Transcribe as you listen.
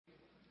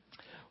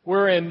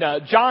We're in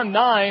John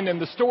 9, and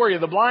the story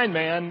of the blind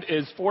man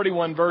is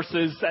 41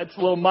 verses. That's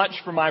a little much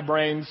for my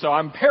brain, so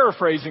I'm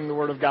paraphrasing the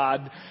Word of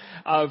God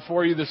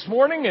for you this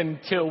morning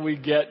until we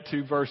get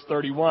to verse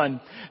 31.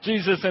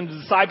 Jesus and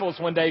the disciples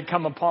one day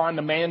come upon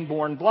a man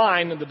born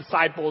blind, and the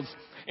disciples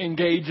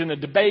engage in a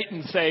debate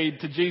and say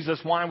to Jesus,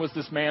 why was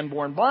this man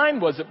born blind?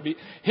 Was it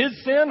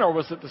his sin or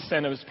was it the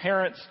sin of his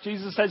parents?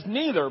 Jesus says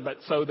neither, but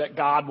so that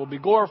God will be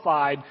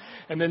glorified.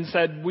 And then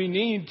said, we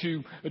need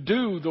to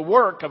do the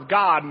work of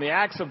God and the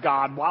acts of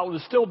God while it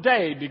is still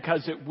day,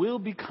 because it will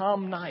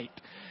become night.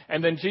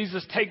 And then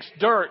Jesus takes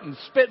dirt and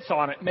spits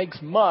on it, makes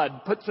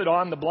mud, puts it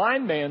on the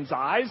blind man's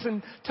eyes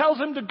and tells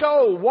him to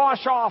go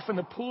wash off in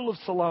the pool of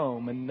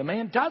Siloam. And the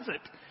man does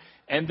it.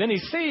 And then he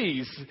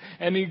sees,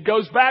 and he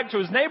goes back to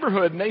his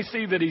neighborhood, and they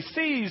see that he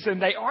sees,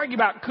 and they argue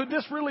about, could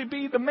this really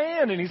be the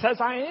man? And he says,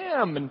 I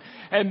am.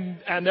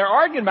 And they're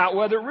arguing about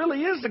whether it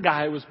really is the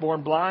guy who was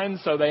born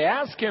blind. So they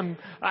ask him,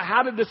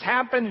 how did this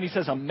happen? And he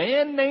says, a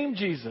man named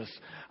Jesus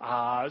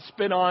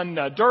spit on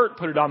dirt,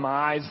 put it on my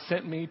eyes,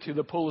 sent me to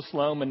the pool of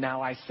Siloam, and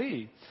now I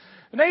see.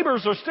 The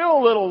neighbors are still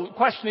a little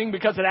questioning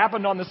because it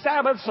happened on the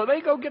Sabbath, so they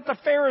go get the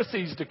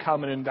Pharisees to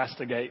come and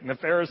investigate. And the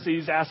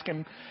Pharisees ask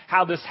him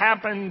how this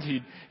happened.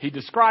 He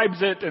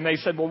describes it, and they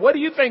said, well, what do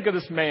you think of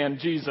this man,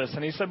 Jesus?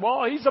 And he said,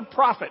 well, he's a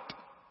prophet.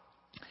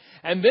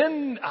 And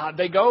then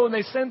they go and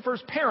they send for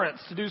his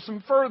parents to do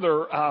some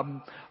further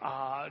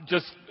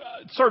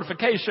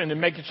certification and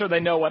making sure they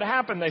know what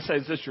happened. They say,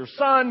 is this your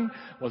son?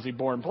 Was he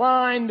born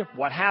blind?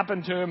 What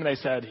happened to him? And they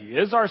said, he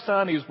is our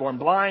son. He was born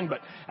blind.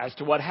 But as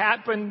to what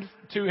happened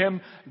to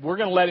him, we're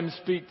going to let him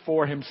speak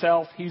for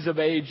himself. He's of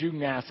age. You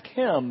can ask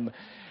him.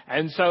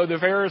 And so the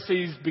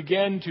Pharisees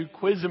begin to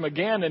quiz him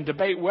again and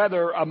debate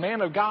whether a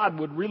man of God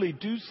would really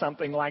do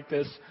something like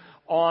this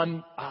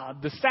on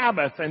the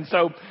Sabbath. And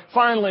so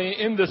finally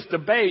in this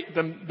debate,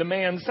 the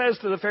man says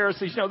to the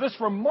Pharisees, this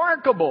is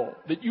remarkable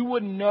that you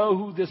wouldn't know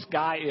who this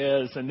guy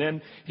is. And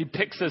then he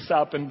picks this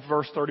up in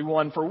verse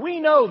 31. For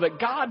we know that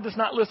God does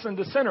not listen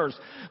to sinners,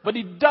 but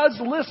he does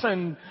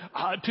listen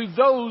to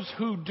those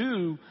who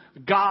do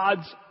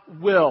God's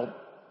will.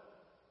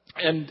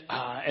 And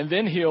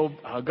then he'll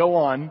go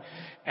on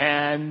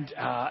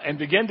and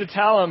begin to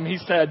tell him, he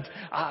said,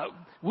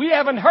 we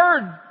haven't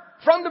heard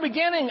from the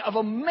beginning of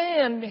a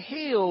man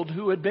healed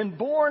who had been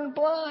born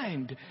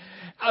blind.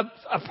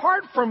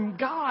 Apart from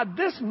God,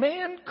 this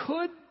man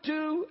could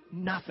do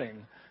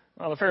nothing.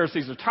 Well, the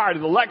Pharisees are tired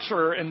of the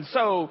lecture, and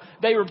so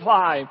they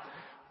reply,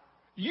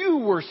 you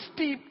were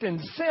steeped in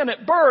sin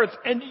at birth,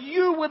 and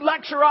you would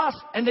lecture us.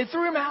 And they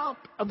threw him out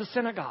of the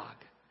synagogue.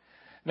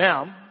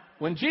 Now,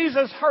 when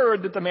Jesus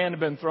heard that the man had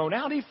been thrown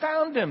out, he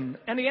found him,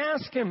 and he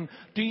asked him,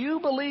 do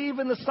you believe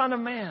in the Son of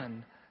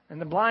Man? And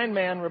the blind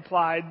man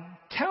replied,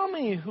 tell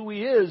me who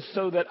he is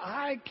so that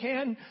I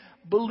can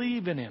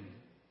believe in him.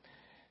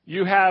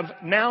 You have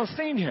now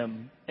seen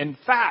him. In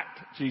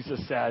fact, Jesus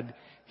said,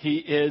 he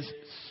is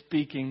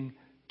speaking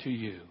to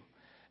you.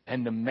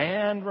 And the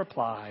man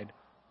replied,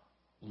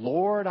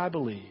 Lord, I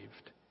believed.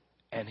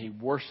 And he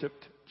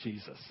worshiped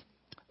Jesus.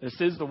 This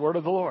is the word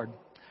of the Lord.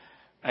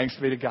 Thanks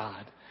be to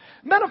God.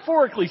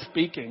 Metaphorically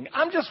speaking,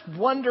 I'm just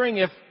wondering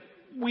if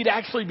we'd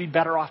actually be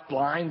better off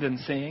blind than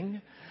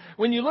seeing.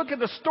 When you look at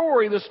the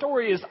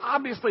story is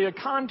obviously a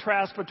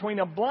contrast between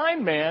a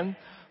blind man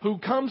who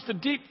comes to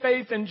deep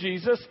faith in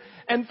Jesus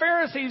and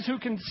Pharisees who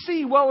can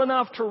see well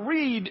enough to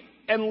read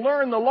and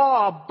learn the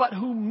law, but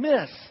who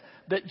miss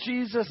that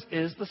Jesus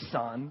is the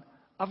Son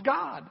of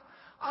God.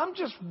 I'm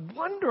just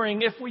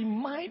wondering if we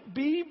might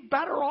be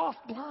better off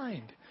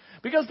blind.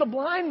 Because the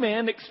blind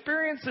man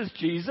experiences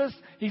Jesus,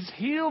 he's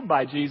healed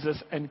by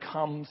Jesus, and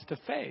comes to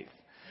faith.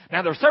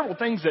 Now, there are several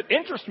things that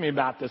interest me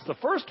about this. The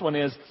first one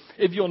is,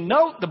 if you'll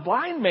note, the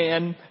blind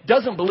man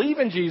doesn't believe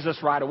in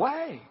Jesus right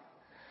away.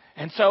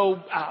 And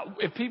so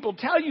if people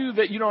tell you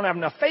that you don't have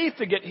enough faith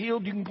to get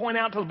healed, you can point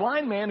out to the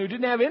blind man who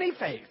didn't have any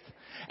faith.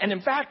 And in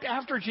fact,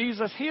 after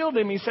Jesus healed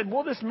him, he said,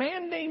 well, this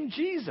man named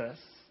Jesus,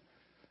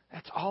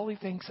 that's all he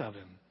thinks of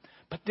him.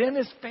 But then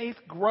his faith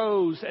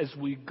grows as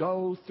we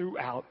go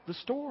throughout the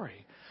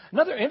story.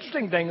 Another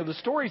interesting thing of the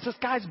story is this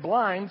guy's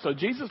blind, so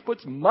Jesus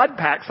puts mud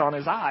packs on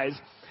his eyes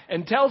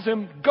and tells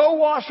him, go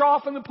wash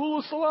off in the pool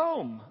of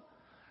Siloam.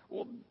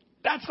 Well,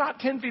 that's not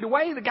 10 feet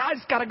away. The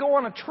guy's got to go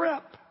on a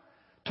trip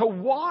to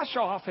wash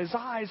off his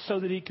eyes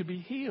so that he could be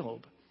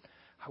healed.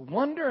 I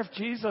wonder if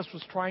Jesus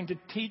was trying to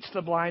teach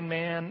the blind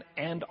man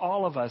and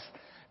all of us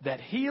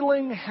that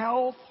healing,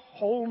 health,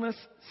 wholeness,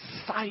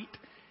 sight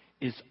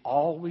is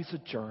always a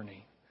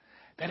journey.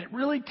 That it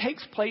really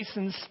takes place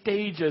in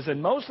stages.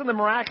 And most of the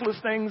miraculous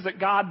things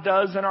that God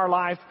does in our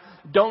life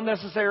don't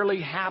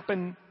necessarily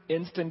happen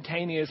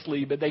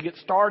instantaneously, but they get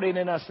started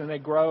in us and they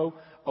grow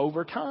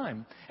over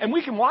time. And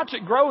we can watch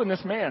it grow in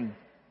this man.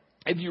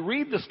 If you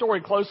read the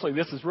story closely,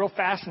 this is real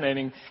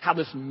fascinating how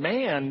this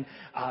man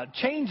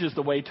changes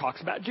the way he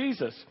talks about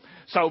Jesus.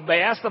 So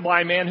they asked the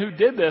blind man who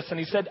did this, and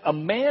he said, a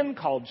man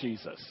called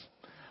Jesus.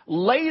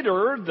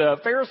 Later, the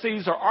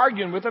Pharisees are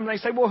arguing with him, and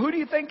they say, well, who do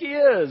you think he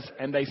is?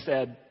 And they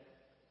said,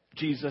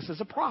 Jesus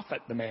is a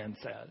prophet, the man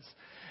says.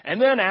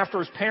 And then after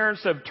his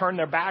parents have turned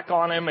their back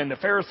on him and the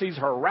Pharisees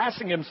are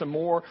harassing him some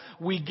more,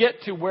 we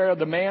get to where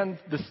the man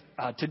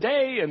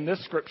today in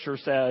this scripture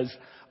says,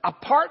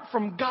 apart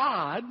from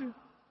God,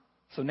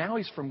 so now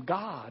he's from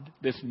God,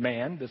 this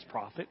man, this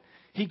prophet,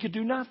 he could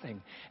do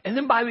nothing. And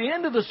then by the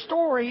end of the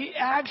story, he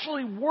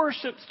actually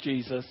worships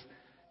Jesus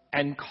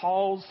and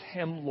calls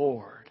him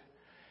Lord.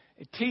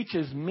 It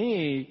teaches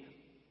me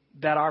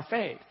that our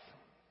faith,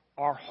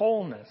 our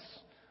wholeness,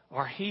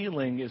 our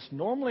healing is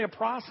normally a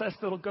process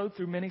that'll go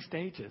through many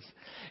stages.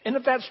 And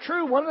if that's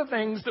true, one of the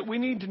things that we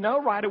need to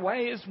know right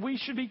away is we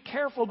should be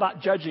careful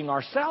about judging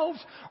ourselves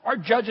or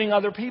judging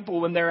other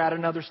people when they're at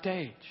another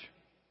stage.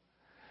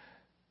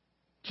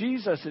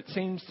 Jesus, it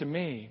seems to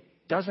me,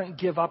 doesn't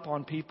give up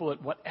on people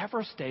at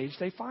whatever stage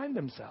they find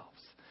themselves.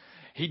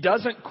 He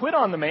doesn't quit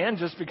on the man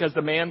just because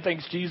the man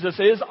thinks Jesus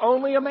is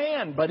only a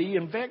man, but he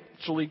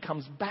eventually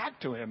comes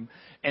back to him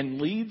and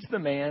leads the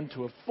man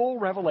to a full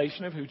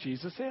revelation of who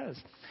Jesus is.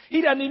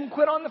 He doesn't even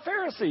quit on the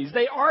Pharisees.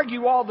 They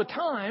argue all the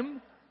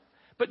time,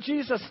 but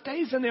Jesus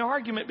stays in the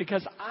argument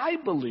because I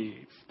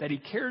believe that he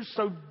cares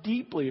so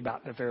deeply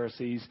about the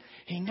Pharisees.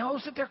 He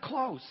knows that they're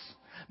close.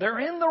 They're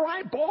in the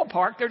right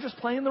ballpark. They're just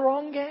playing the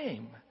wrong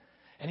game.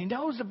 And he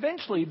knows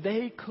eventually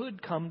they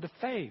could come to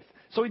faith.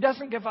 So he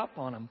doesn't give up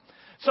on them.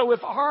 So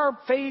if our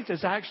faith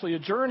is actually a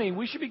journey,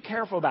 we should be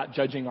careful about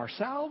judging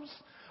ourselves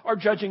or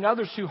judging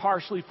others too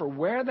harshly for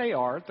where they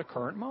are at the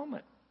current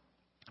moment.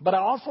 But I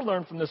also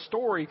learned from this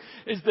story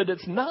is that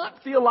it's not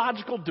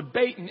theological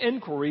debate and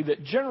inquiry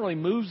that generally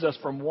moves us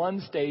from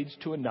one stage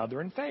to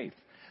another in faith.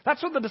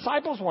 That's what the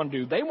disciples want to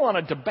do. They want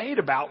to debate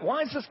about,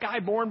 why is this guy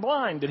born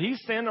blind? Did he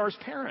sin or his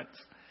parents?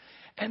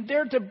 And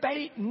their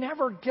debate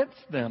never gets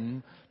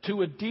them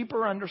to a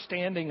deeper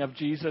understanding of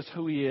Jesus,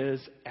 who he is,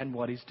 and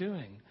what he's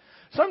doing.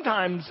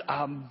 Sometimes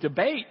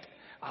debate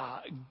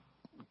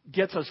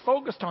gets us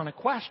focused on a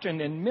question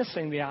and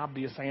missing the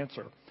obvious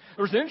answer.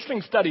 There was an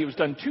interesting study. It was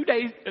done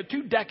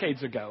 2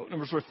 decades ago. And it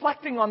was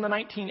reflecting on the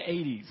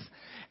 1980s.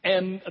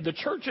 And the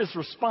church's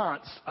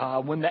response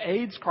when the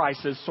AIDS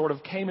crisis sort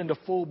of came into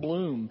full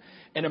bloom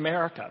in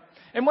America.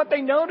 And what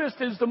they noticed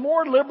is the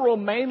more liberal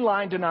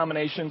mainline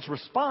denominations'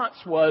 response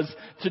was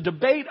to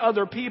debate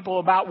other people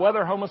about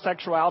whether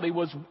homosexuality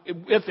was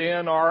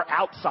within or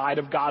outside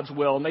of God's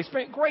will. And they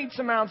spent great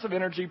amounts of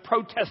energy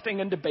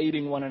protesting and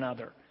debating one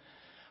another.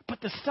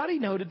 But the study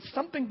noted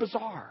something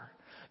bizarre.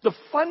 The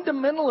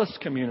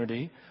fundamentalist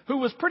community, who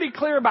was pretty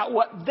clear about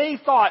what they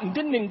thought and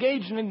didn't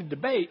engage in any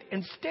debate,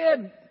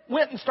 instead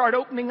went and started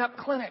opening up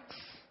clinics.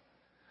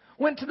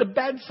 Went to the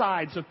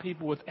bedsides of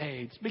people with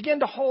AIDS, began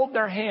to hold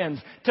their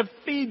hands, to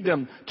feed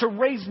them, to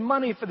raise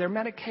money for their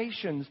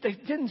medications. They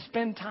didn't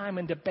spend time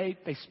in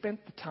debate. They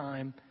spent the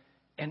time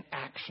in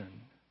action.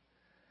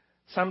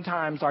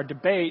 Sometimes our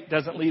debate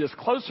doesn't lead us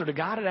closer to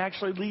God. It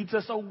actually leads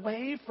us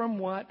away from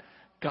what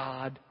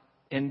God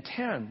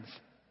intends.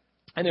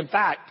 And in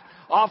fact,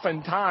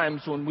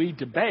 oftentimes when we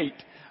debate,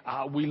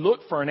 we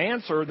look for an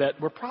answer that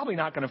we're probably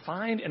not going to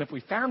find. And if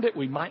we found it,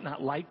 we might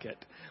not like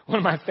it. One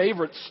of my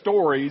favorite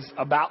stories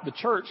about the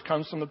church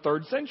comes from the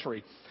 3rd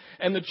century.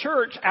 And the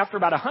church, after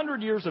about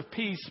 100 years of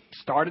peace,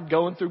 started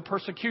going through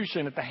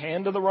persecution at the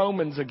hand of the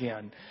Romans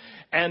again.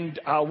 And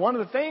one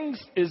of the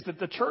things is that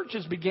the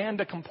churches began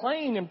to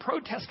complain and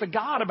protest to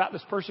God about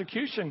this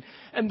persecution.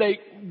 And they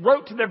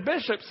wrote to their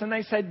bishops and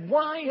they said,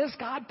 why is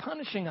God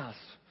punishing us?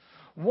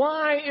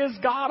 Why is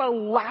God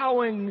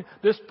allowing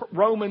this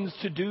Romans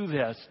to do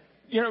this?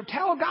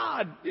 Tell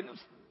God,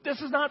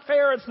 this is not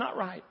fair. It's not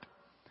right.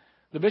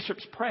 The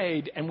bishops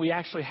prayed, and we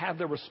actually have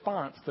the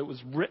response that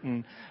was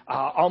written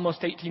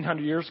almost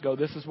 1,800 years ago.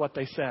 This is what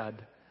they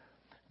said.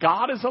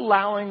 God is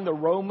allowing the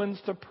Romans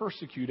to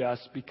persecute us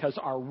because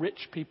our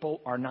rich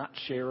people are not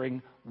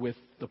sharing with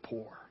the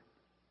poor.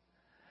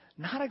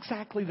 Not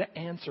exactly the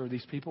answer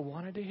these people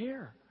wanted to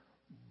hear,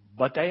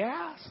 but they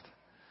asked.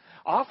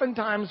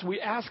 Oftentimes we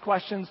ask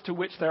questions to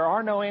which there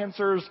are no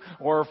answers,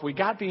 or if we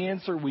got the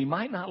answer, we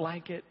might not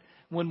like it,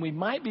 when we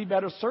might be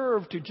better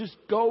served to just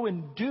go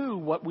and do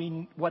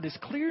what is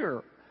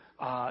clear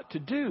to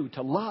do,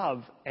 to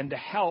love and to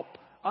help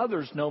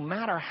others no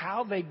matter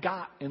how they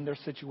got in their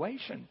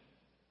situation.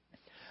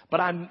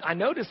 But I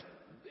noticed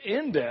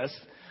in this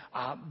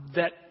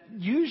that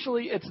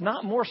usually it's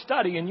not more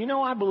study, and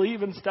I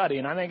believe in study,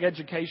 and I think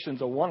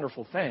education's a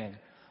wonderful thing.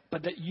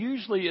 But that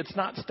usually it's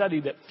not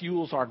study that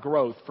fuels our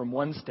growth from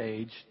one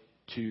stage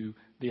to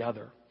the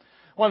other.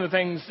 One of the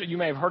things that you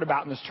may have heard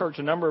about in this church,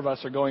 a number of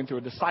us are going through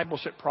a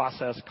discipleship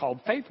process called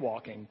faith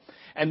walking.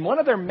 And one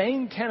of their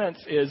main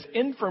tenets is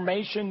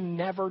information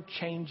never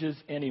changes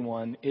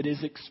anyone. It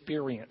is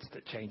experience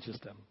that changes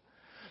them.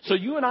 So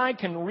you and I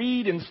can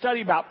read and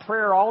study about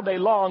prayer all day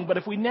long, but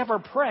if we never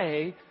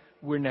pray,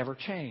 we're never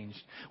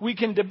changed. We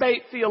can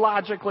debate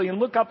theologically and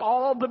look up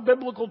all the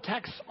biblical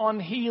texts on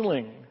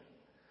healing.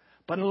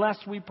 But unless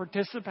we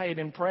participate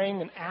in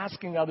praying and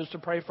asking others to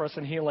pray for us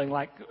in healing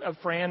like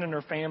Fran and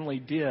her family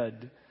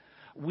did,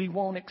 we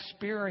won't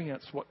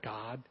experience what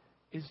God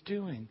is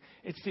doing.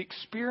 It's the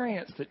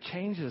experience that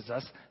changes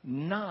us,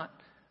 not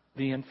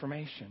the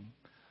information.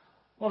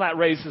 Well, that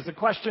raises the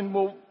question,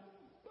 well,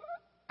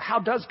 how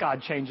does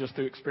God change us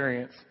through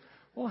experience?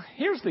 Well,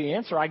 here's the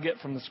answer I get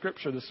from the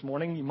scripture this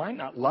morning. You might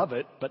not love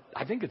it, but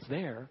I think it's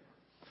there.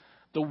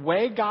 The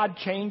way God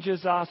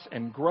changes us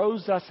and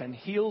grows us and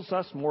heals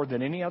us more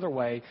than any other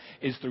way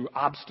is through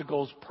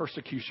obstacles,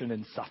 persecution,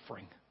 and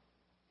suffering.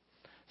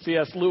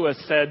 C.S. Lewis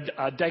said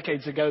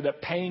decades ago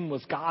that pain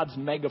was God's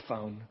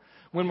megaphone.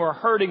 When we're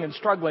hurting and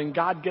struggling,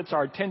 God gets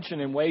our attention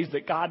in ways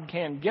that God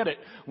can't get it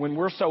when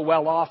we're so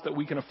well off that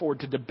we can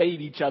afford to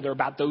debate each other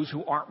about those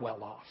who aren't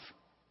well off.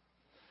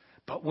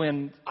 But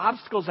when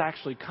obstacles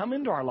actually come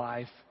into our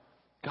life,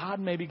 God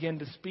may begin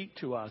to speak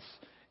to us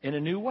in a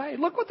new way.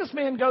 Look what this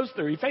man goes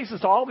through. He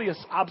faces all these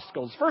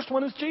obstacles. First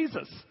one is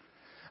Jesus.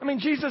 I mean,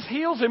 Jesus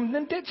heals him and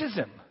then ditches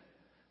him.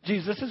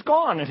 Jesus is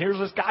gone. And here's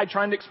this guy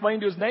trying to explain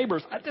to his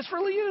neighbors, this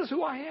really is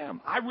who I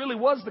am. I really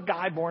was the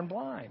guy born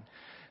blind.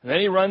 And then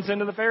he runs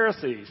into the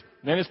Pharisees.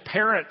 And then his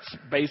parents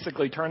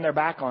basically turn their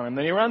back on him.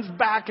 Then he runs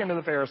back into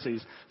the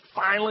Pharisees.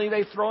 Finally,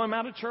 they throw him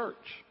out of church.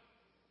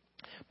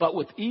 But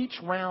with each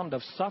round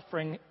of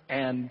suffering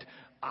and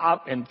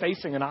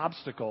facing an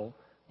obstacle,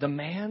 the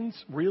man's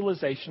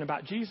realization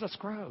about Jesus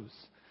grows.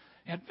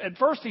 At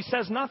first he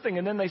says nothing,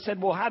 and then they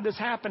said, well, how'd this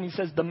happen? He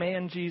says, the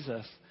man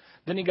Jesus.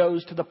 Then he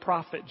goes to the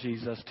prophet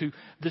Jesus, to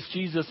this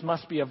Jesus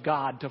must be of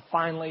God, to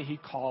finally he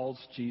calls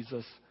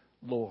Jesus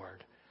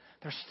Lord.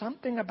 There's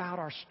something about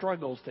our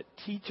struggles that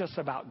teach us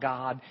about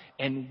God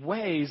in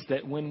ways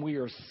that when we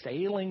are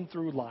sailing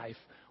through life,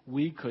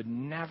 we could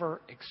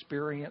never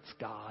experience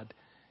God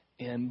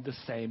in the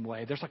same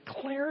way. There's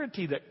a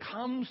clarity that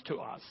comes to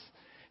us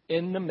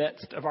in the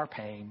midst of our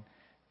pain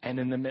and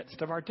in the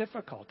midst of our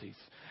difficulties.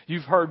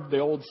 You've heard the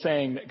old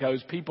saying that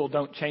goes, people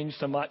don't change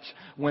so much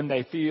when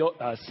they see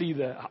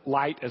the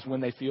light as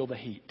when they feel the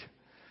heat.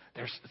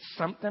 There's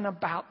something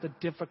about the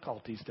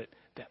difficulties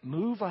that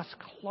move us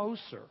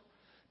closer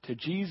to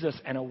Jesus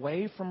and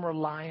away from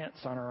reliance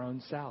on our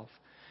own self.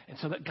 And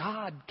so that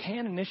God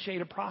can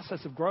initiate a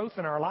process of growth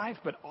in our life,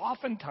 but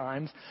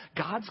oftentimes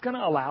God's going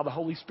to allow the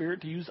Holy Spirit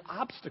to use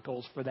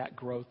obstacles for that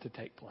growth to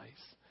take place.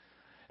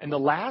 And the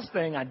last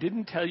thing I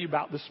didn't tell you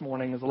about this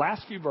morning is the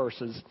last few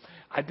verses,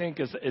 I think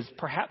is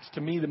perhaps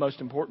to me the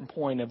most important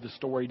point of the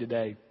story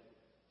today.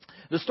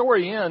 The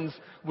story ends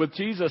with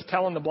Jesus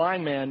telling the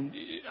blind man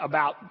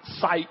about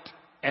sight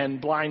and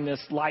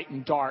blindness, light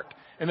and dark.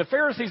 And the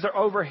Pharisees are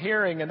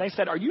overhearing and they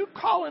said, are you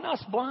calling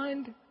us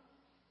blind?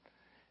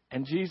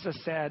 And Jesus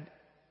said,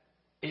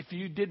 if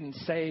you didn't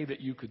say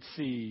that you could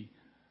see,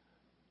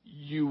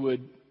 you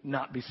would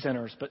not be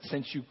sinners. But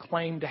since you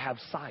claim to have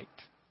sight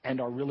and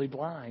are really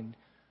blind,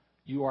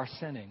 you are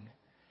sinning.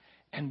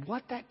 And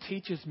what that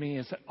teaches me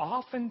is that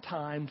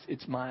oftentimes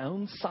it's my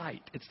own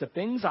sight. It's the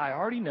things I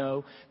already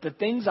know, the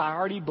things I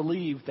already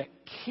believe that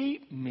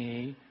keep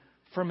me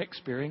from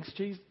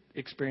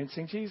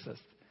experiencing Jesus.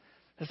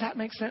 Does that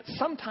make sense?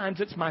 Sometimes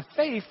it's my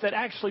faith that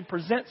actually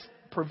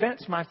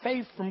prevents my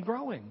faith from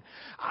growing.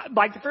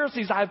 Like the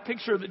Pharisees, I have a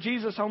picture that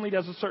Jesus only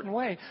does a certain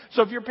way.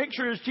 So if your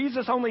picture is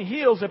Jesus only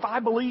heals if I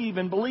believe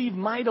and believe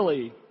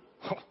mightily,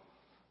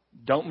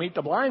 don't meet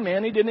the blind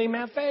man. He didn't even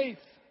have faith.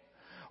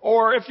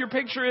 Or if your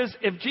picture is,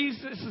 if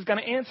Jesus is going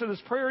to answer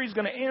this prayer, he's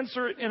going to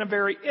answer it in a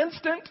very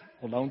instant.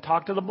 Well, don't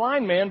talk to the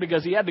blind man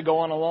because he had to go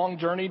on a long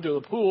journey to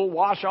the pool,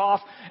 wash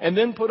off, and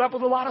then put up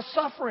with a lot of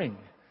suffering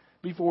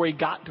before he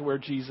got to where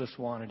Jesus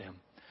wanted him.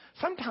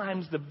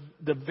 Sometimes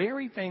the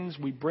very things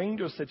we bring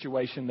to a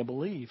situation, the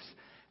beliefs,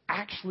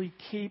 actually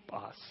keep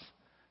us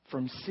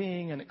from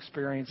seeing and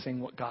experiencing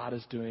what God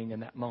is doing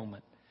in that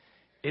moment.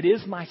 It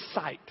is my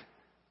sight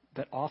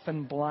that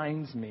often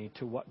blinds me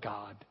to what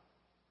God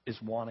is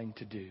wanting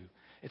to do.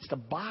 It's the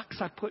box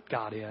I put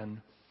God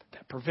in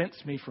that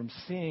prevents me from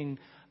seeing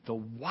the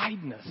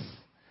wideness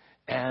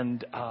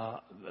and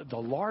the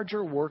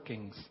larger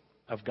workings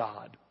of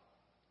God.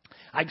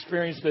 I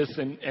experienced this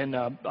in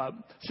a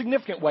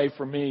significant way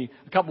for me.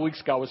 A couple weeks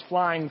ago, I was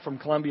flying from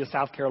Columbia,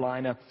 South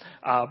Carolina,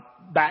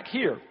 back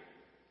here.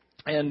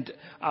 And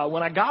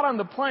when I got on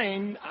the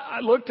plane,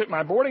 I looked at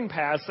my boarding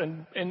pass,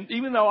 and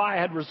even though I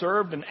had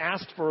reserved and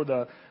asked for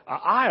the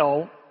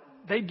aisle,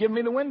 they'd give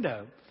me the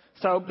window.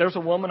 So there's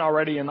a woman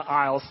already in the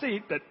aisle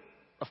seat that,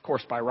 of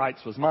course, by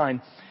rights was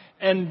mine.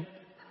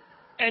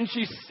 And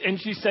she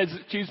says,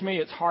 excuse me,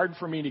 it's hard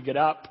for me to get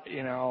up.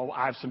 You know,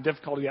 I have some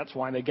difficulty. That's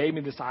why they gave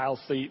me this aisle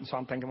seat. And so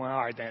I'm thinking, well,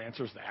 all right, that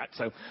answers that.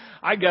 So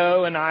I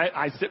go and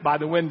I sit by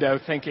the window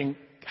thinking,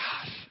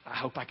 gosh, I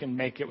hope I can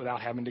make it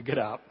without having to get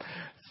up.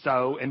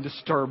 And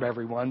disturb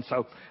everyone.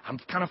 So I'm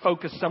kind of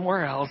focused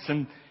somewhere else.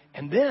 And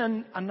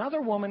then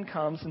another woman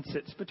comes and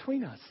sits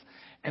between us.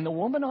 And the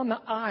woman on the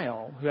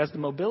aisle who has the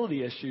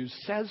mobility issues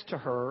says to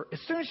her, as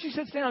soon as she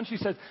sits down, she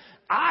says,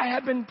 I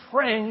have been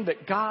praying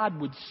that God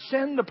would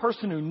send the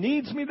person who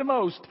needs me the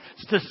most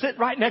to sit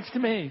right next to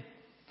me.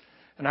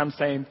 And I'm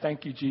saying,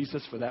 thank you,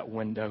 Jesus, for that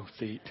window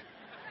seat.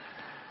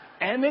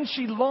 And then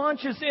she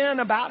launches in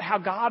about how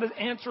God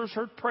answers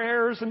her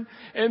prayers,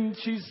 and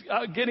she's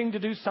getting to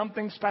do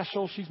something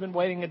special she's been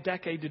waiting a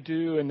decade to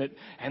do, and that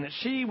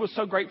she was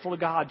so grateful to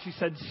God. She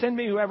said, "Send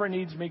me whoever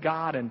needs me,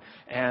 God."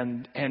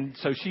 And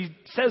so she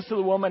says to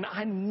the woman,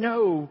 "I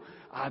know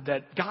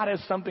that God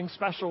has something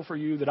special for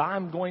you that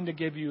I'm going to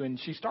give you." And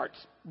she starts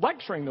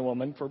lecturing the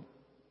woman for,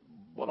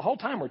 well, the whole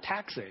time we're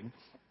taxiing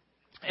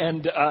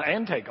and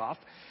takeoff.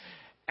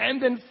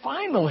 And then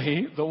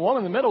finally, the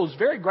woman in the middle, who's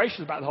very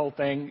gracious about the whole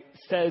thing,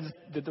 says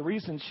that the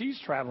reason she's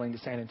traveling to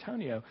San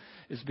Antonio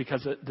is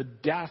because of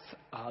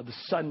the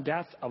sudden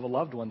death of a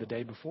loved one the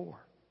day before.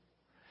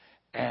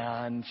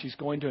 And she's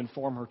going to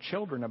inform her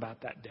children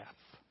about that death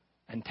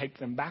and take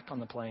them back on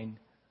the plane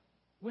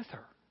with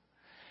her.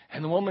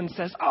 And the woman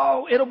says,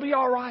 "Oh, it'll be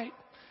all right.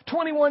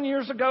 21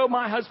 years ago,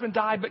 my husband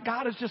died, but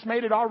God has just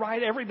made it all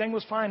right. Everything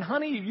was fine.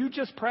 Honey, you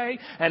just pray,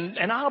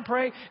 and I'll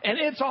pray, and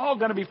it's all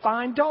going to be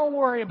fine. Don't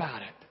worry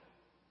about it."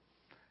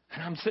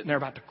 And I'm sitting there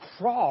about to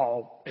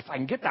crawl. If I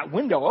can get that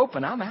window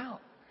open, I'm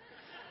out.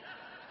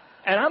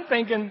 And I'm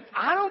thinking,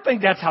 I don't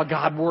think that's how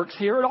God works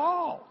here at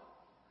all.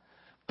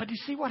 But you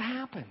see what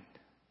happened?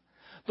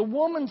 The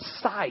woman's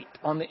sight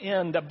on the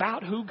end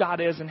about who God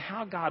is and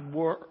how God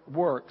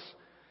works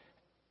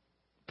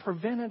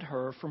prevented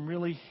her from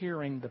really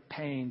hearing the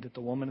pain that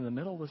the woman in the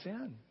middle was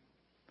in,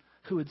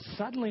 who had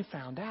suddenly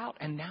found out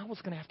and now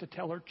was going to have to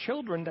tell her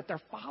children that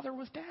their father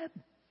was dead.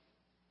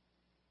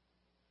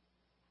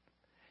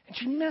 And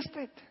she missed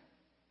it.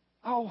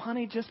 "Oh,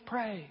 honey, just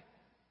pray."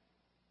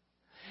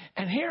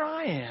 And here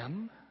I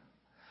am.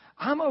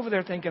 I'm over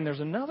there thinking there's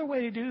another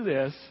way to do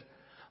this,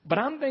 but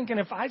I'm thinking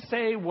if I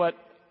say what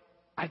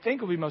I think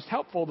will be most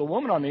helpful, the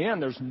woman on the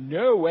end, there's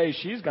no way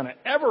she's going to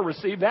ever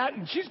receive that,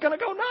 and she's going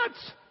to go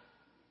nuts.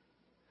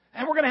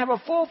 And we're going to have a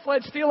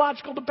full-fledged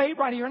theological debate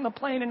right here in the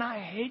plane, and I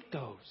hate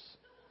those.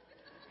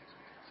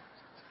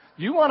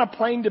 You want a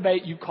plane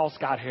debate, you call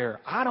Scott Hare.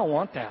 I don't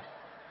want that.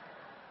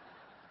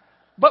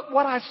 But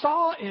what I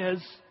saw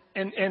is,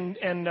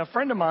 and a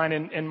friend of mine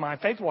in my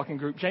faith walking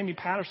group, Jamie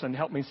Patterson,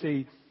 helped me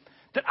see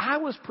that I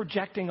was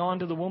projecting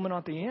onto the woman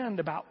at the end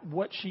about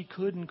what she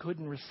could and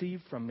couldn't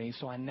receive from me,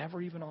 so I never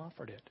even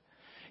offered it.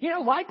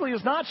 Likely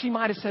as not, she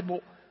might have said,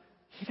 "Well,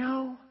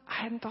 I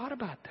hadn't thought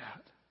about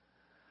that.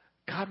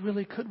 God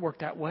really could work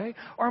that way."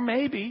 Or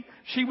maybe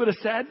she would have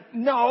said,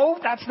 "No,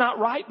 that's not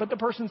right." But the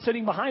person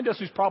sitting behind us,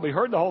 who's probably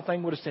heard the whole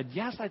thing, would have said,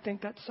 "Yes, I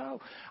think that's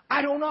so."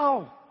 I don't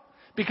know.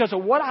 Because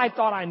of what I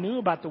thought I knew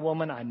about the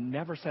woman, I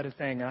never said a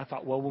thing. And I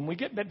thought, well, when we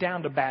get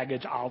down to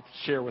baggage, I'll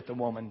share with the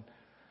woman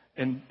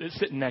and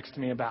sitting next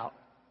to me about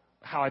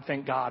how I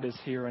think God is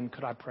here and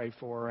could I pray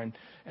for her. And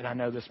I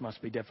know this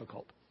must be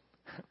difficult.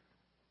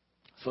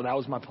 So that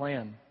was my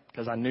plan,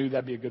 because I knew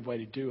that'd be a good way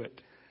to do it.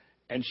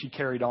 And she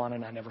carried on,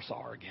 and I never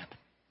saw her again.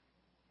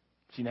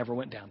 She never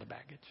went down to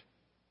baggage.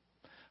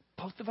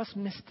 Both of us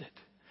missed it.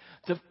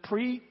 The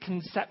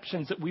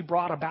preconceptions that we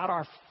brought about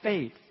our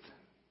faith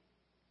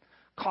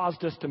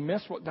caused us to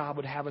miss what God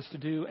would have us to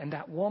do. And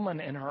that woman,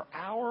 in her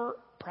hour,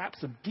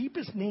 perhaps of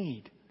deepest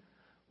need,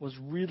 was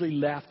really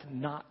left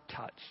not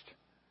touched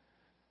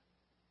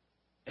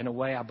in a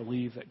way I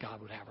believe that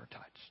God would have her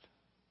touched.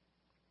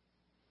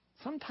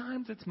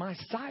 Sometimes it's my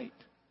sight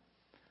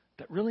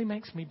that really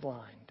makes me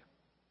blind.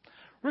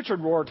 Richard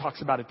Rohr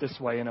talks about it this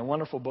way in a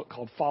wonderful book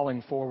called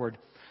Falling Forward.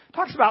 He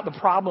talks about the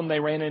problem they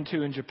ran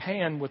into in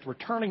Japan with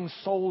returning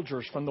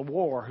soldiers from the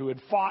war who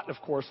had fought,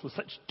 of course, with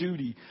such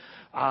duty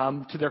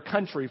to their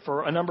country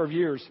for a number of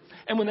years.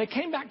 And when they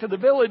came back to the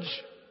village,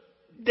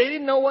 they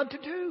didn't know what to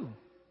do.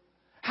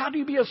 How do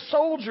you be a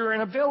soldier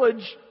in a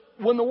village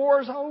when the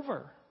war is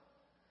over?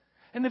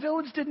 And the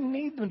village didn't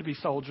need them to be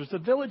soldiers. The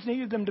village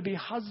needed them to be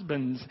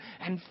husbands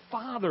and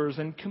fathers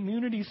and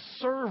community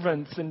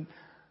servants, and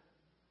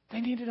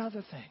they needed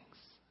other things.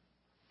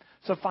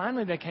 So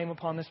finally they came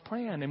upon this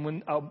plan. And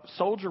when a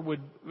soldier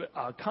would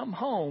come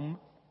home,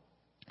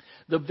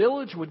 the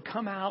village would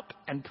come out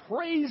and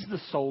praise the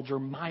soldier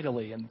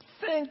mightily and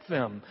thank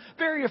them.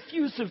 Very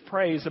effusive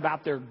praise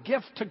about their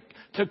gift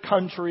to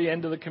country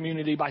and to the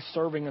community by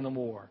serving in the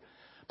war.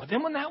 But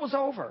then when that was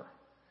over,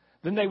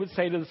 then they would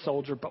say to the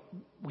soldier, "But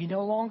we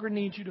no longer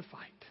need you to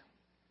fight.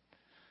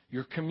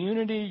 Your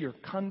community, your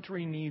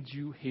country needs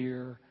you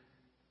here."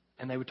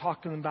 And they would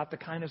talk to them about the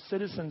kind of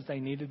citizens they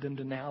needed them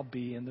to now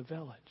be in the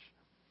village.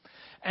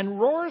 And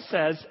Rohr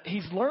says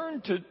he's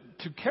learned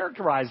to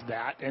characterize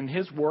that in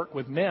his work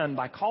with men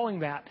by calling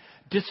that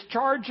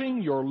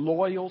discharging your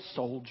loyal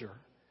soldier.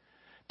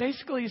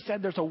 Basically, he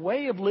said there's a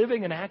way of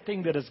living and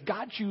acting that has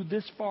got you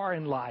this far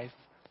in life,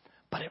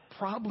 but it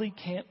probably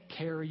can't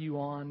carry you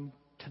on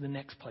to the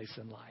next place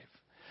in life.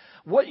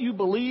 What you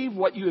believe,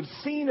 what you have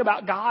seen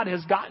about God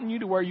has gotten you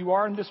to where you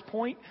are in this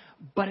point,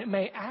 but it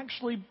may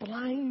actually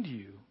blind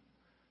you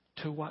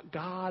to what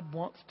God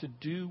wants to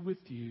do with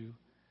you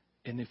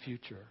in the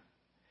future.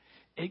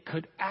 It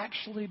could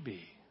actually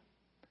be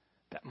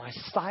that my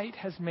sight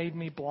has made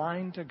me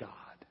blind to God,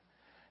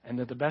 and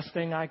that the best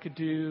thing I could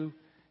do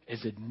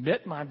is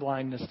admit my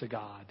blindness to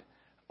God,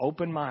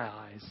 open my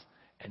eyes,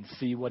 and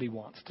see what He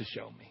wants to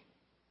show me.